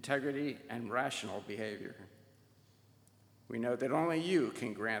 integrity, and rational behavior. We know that only you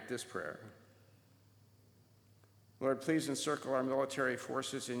can grant this prayer. Lord, please encircle our military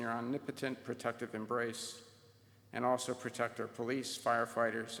forces in your omnipotent protective embrace, and also protect our police,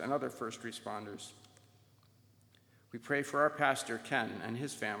 firefighters, and other first responders. We pray for our pastor, Ken, and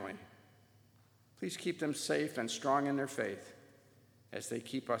his family. Please keep them safe and strong in their faith as they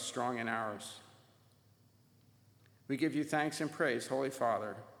keep us strong in ours. We give you thanks and praise, Holy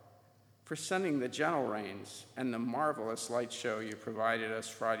Father, for sending the gentle rains and the marvelous light show you provided us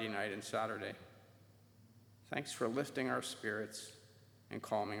Friday night and Saturday. Thanks for lifting our spirits and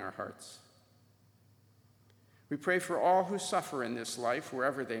calming our hearts. We pray for all who suffer in this life,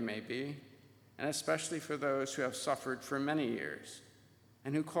 wherever they may be, and especially for those who have suffered for many years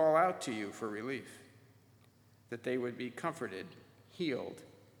and who call out to you for relief, that they would be comforted, healed,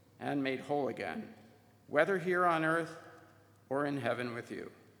 and made whole again, whether here on earth or in heaven with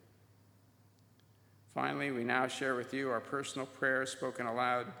you. Finally, we now share with you our personal prayers spoken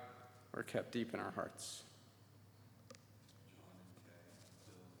aloud or kept deep in our hearts.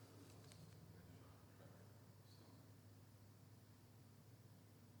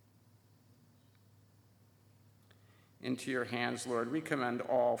 Into your hands, Lord, we commend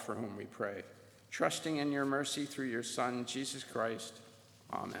all for whom we pray, trusting in your mercy through your Son, Jesus Christ.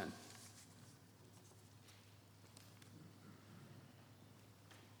 Amen.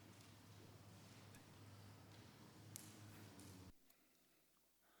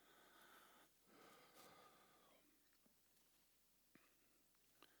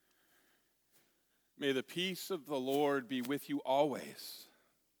 May the peace of the Lord be with you always.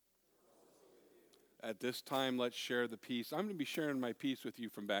 At this time, let's share the peace. I'm going to be sharing my peace with you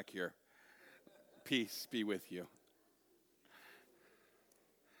from back here. Peace be with you.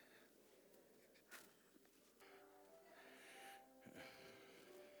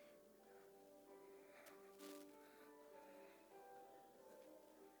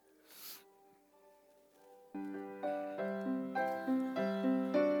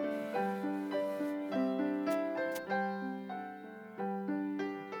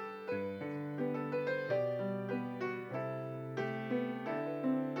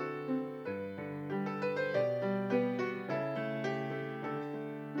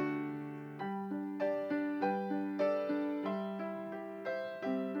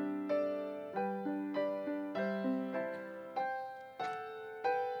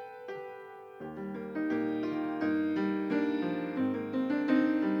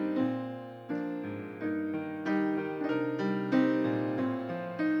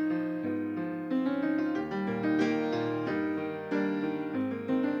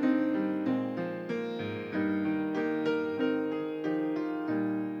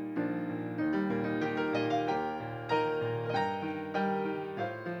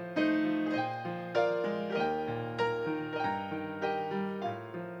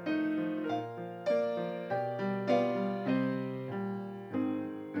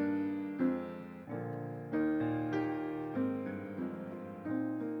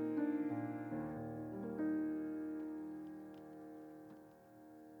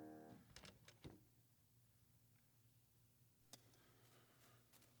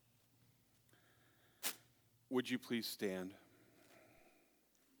 Would you please stand?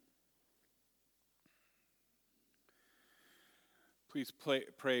 Please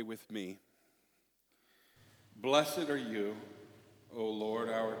pray with me. Blessed are you, O Lord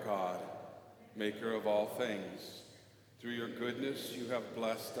our God, maker of all things. Through your goodness you have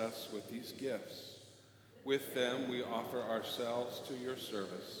blessed us with these gifts. With them we offer ourselves to your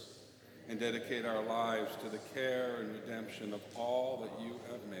service and dedicate our lives to the care and redemption of all that you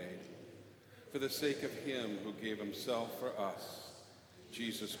have made. For the sake of him who gave himself for us,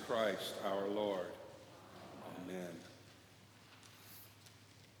 Jesus Christ our Lord. Amen.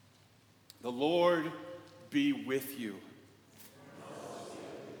 The Lord be with you.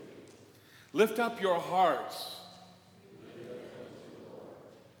 Lift up your hearts.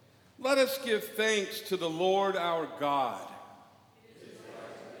 Let us give thanks to the Lord our God.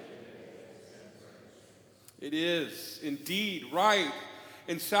 It is indeed right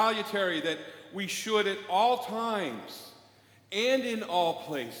and salutary that we should at all times and in all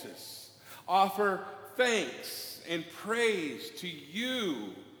places offer thanks and praise to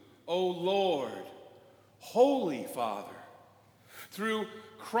you, O Lord, Holy Father, through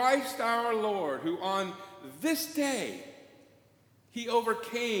Christ our Lord, who on this day He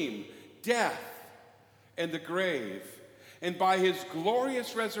overcame death and the grave. And by his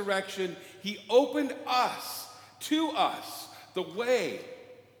glorious resurrection, he opened to us, the way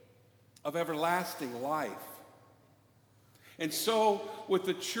of everlasting life. And so, with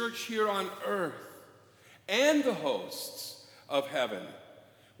the church here on earth and the hosts of heaven,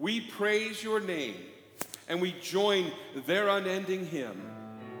 we praise your name and we join their unending hymn.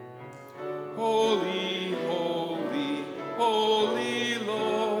 Holy, holy, holy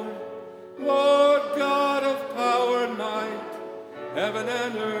Lord, Lord God of power and might, heaven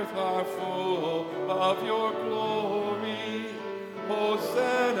and earth are full of your glory.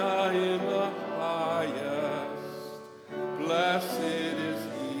 Hosanna in the highest. Blessed is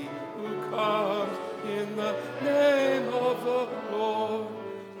he who comes in the name of the Lord.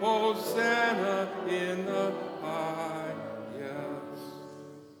 Hosanna in the highest.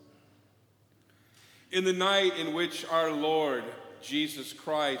 In the night in which our Lord Jesus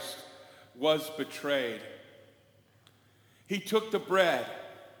Christ was betrayed, he took the bread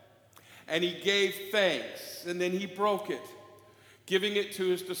and he gave thanks, and then he broke it, giving it to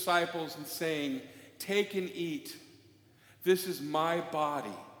his disciples and saying, "Take and eat. This is my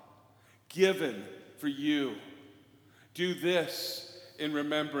body given for you. Do this in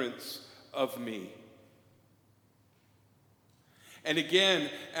remembrance of me." And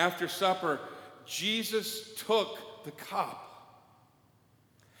again, after supper, Jesus took the cup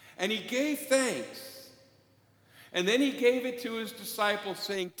and he gave thanks. And then he gave it to his disciples,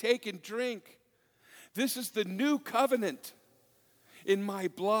 saying, "Take and drink. This is the new covenant in my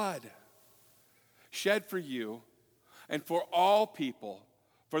blood, shed for you and for all people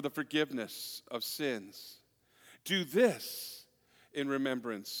for the forgiveness of sins. Do this in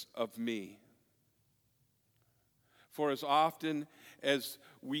remembrance of me." For as often as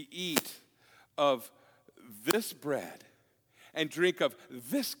we eat of this bread and drink of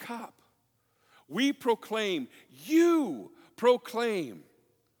this cup, we proclaim, you proclaim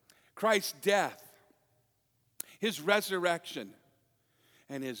Christ's death, his resurrection,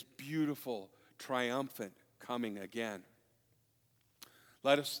 and his beautiful, triumphant coming again.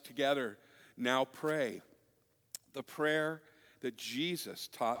 Let us together now pray the prayer that Jesus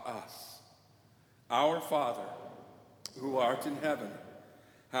taught us. Our Father, who art in heaven,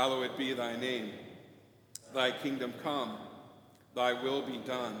 hallowed be thy name. Thy kingdom come, thy will be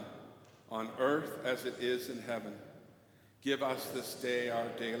done, on earth as it is in heaven. Give us this day our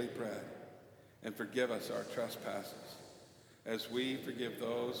daily bread, and forgive us our trespasses, as we forgive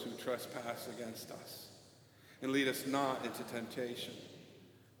those who trespass against us. And lead us not into temptation,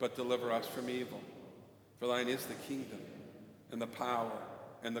 but deliver us from evil. For thine is the kingdom, and the power,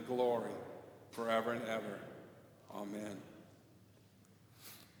 and the glory, forever and ever. Amen.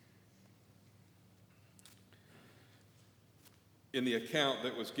 In the account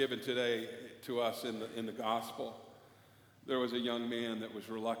that was given today to us in the gospel, there was a young man that was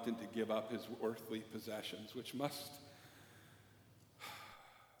reluctant to give up his earthly possessions, which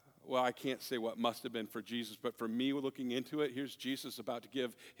I can't say what must have been for Jesus, but for me looking into it, here's Jesus about to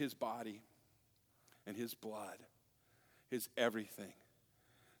give his body and his blood, his everything,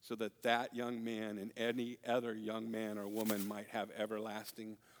 so that that young man and any other young man or woman might have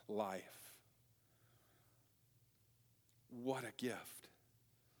everlasting life. What a gift.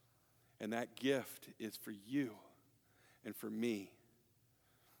 And that gift is for you and for me.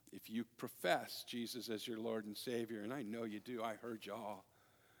 If you profess Jesus as your Lord and Savior, and I know you do, I heard you all,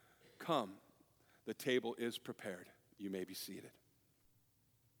 come, the table is prepared. You may be seated.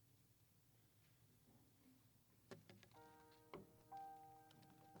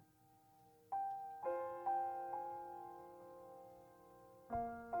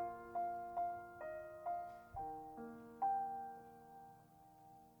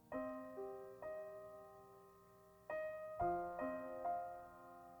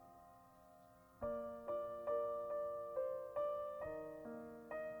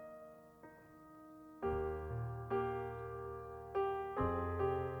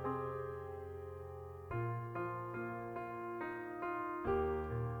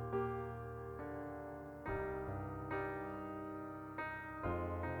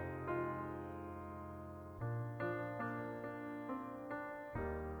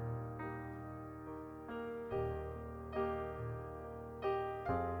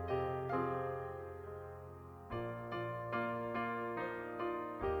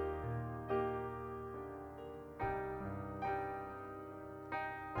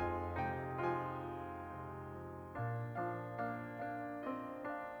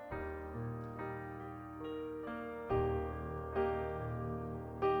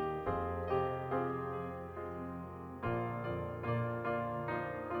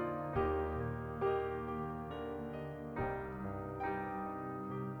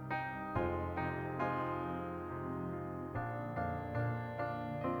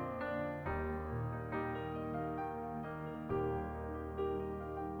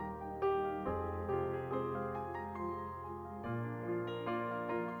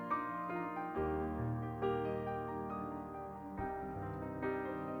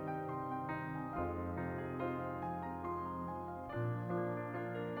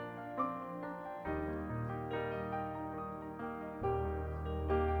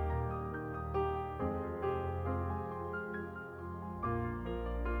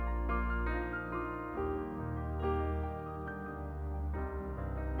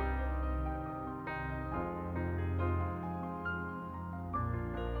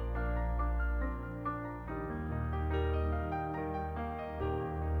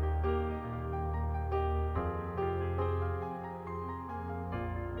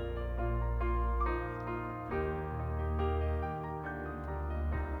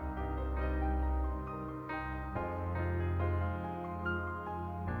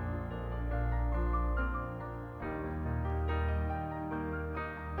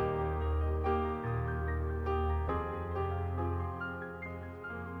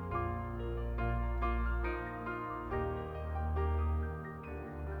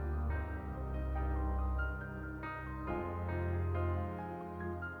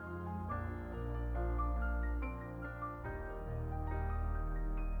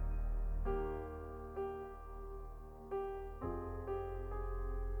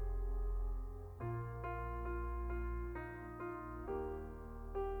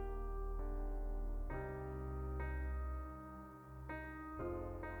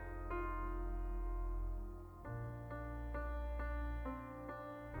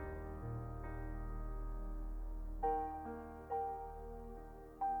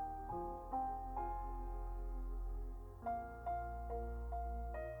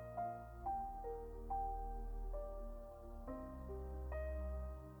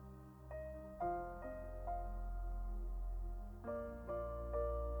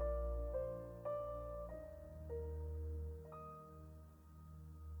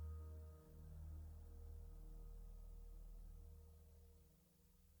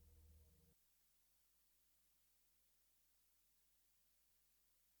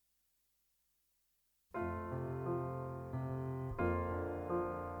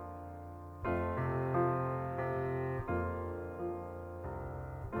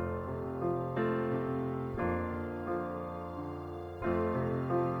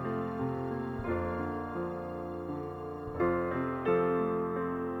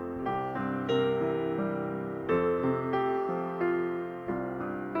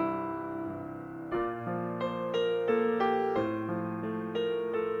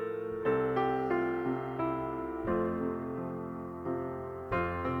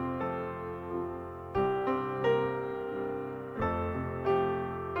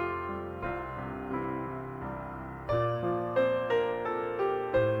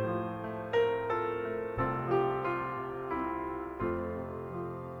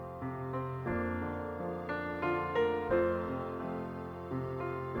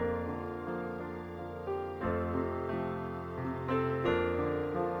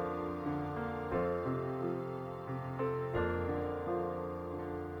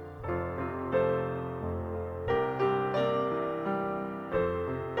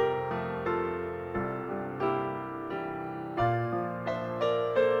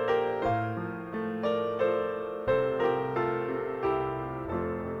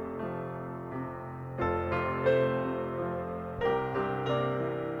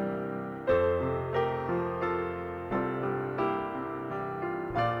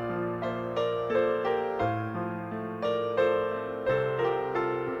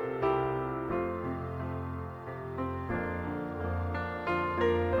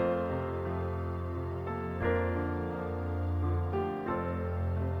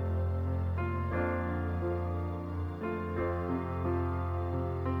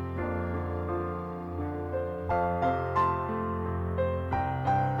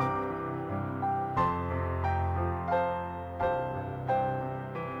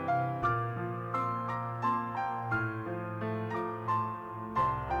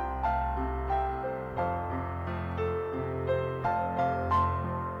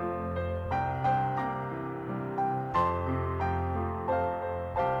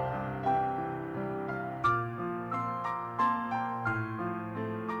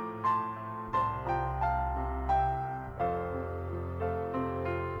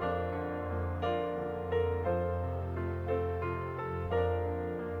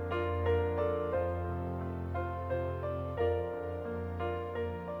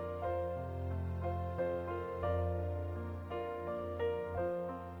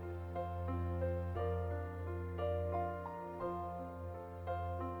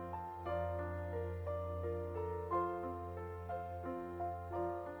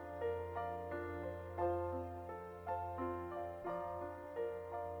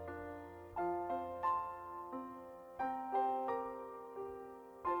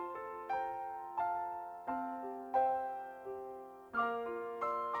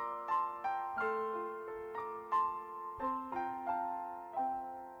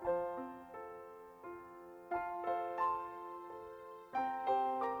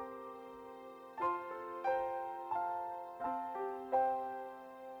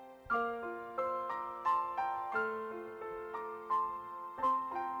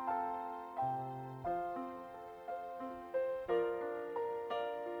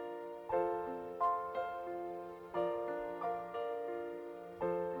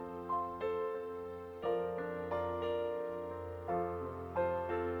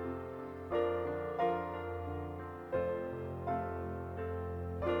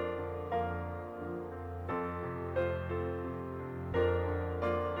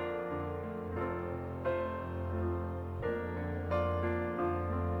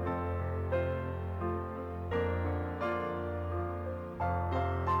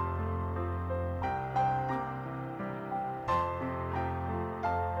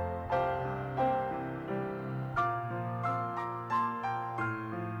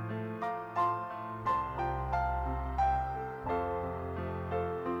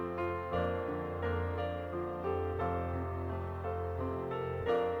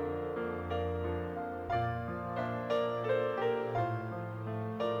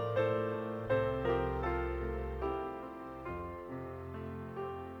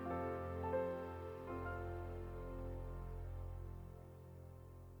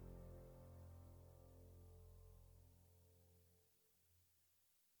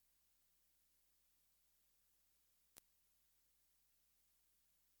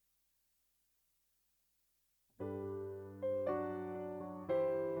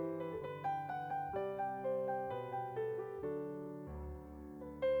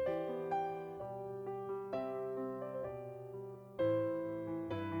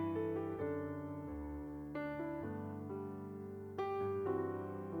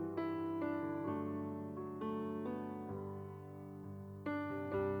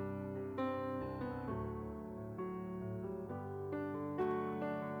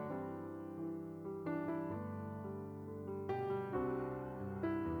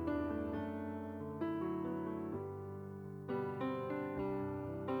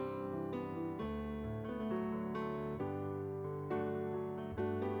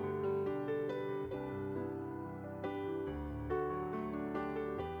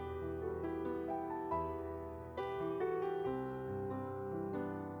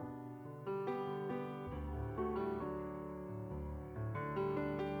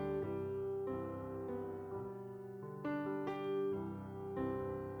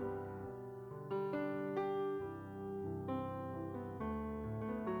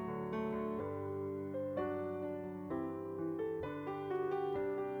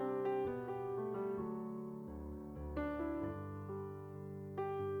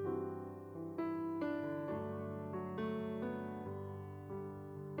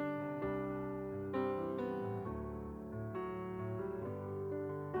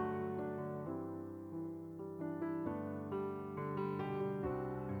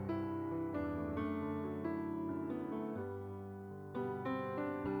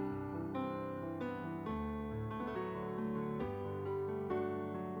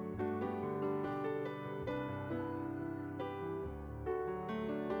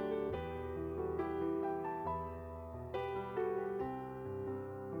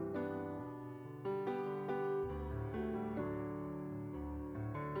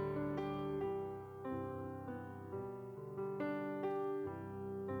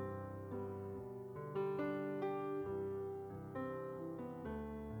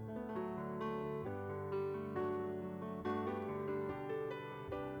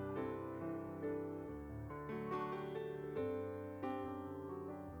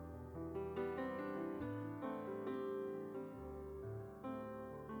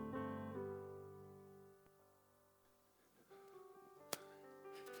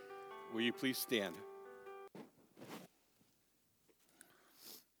 Will you please stand?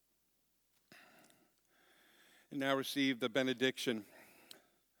 And now receive the benediction.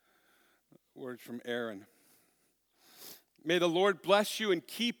 Words from Aaron. May the Lord bless you and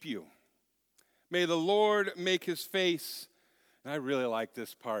keep you. May the Lord make his face, and I really like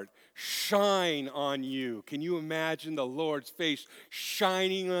this part, shine on you. Can you imagine the Lord's face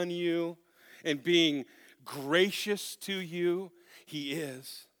shining on you and being gracious to you? He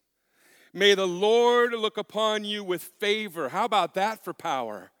is. May the Lord look upon you with favor. How about that for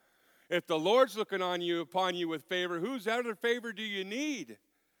power? If the Lord's looking upon you with favor, whose other favor do you need?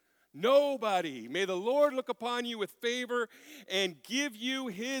 Nobody. May the Lord look upon you with favor and give you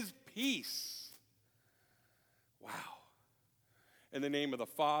his peace. Wow. In the name of the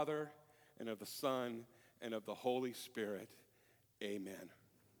Father, and of the Son, and of the Holy Spirit, amen.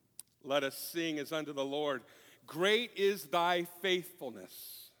 Let us sing as unto the Lord. Great is thy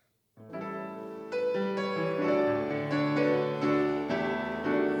faithfulness.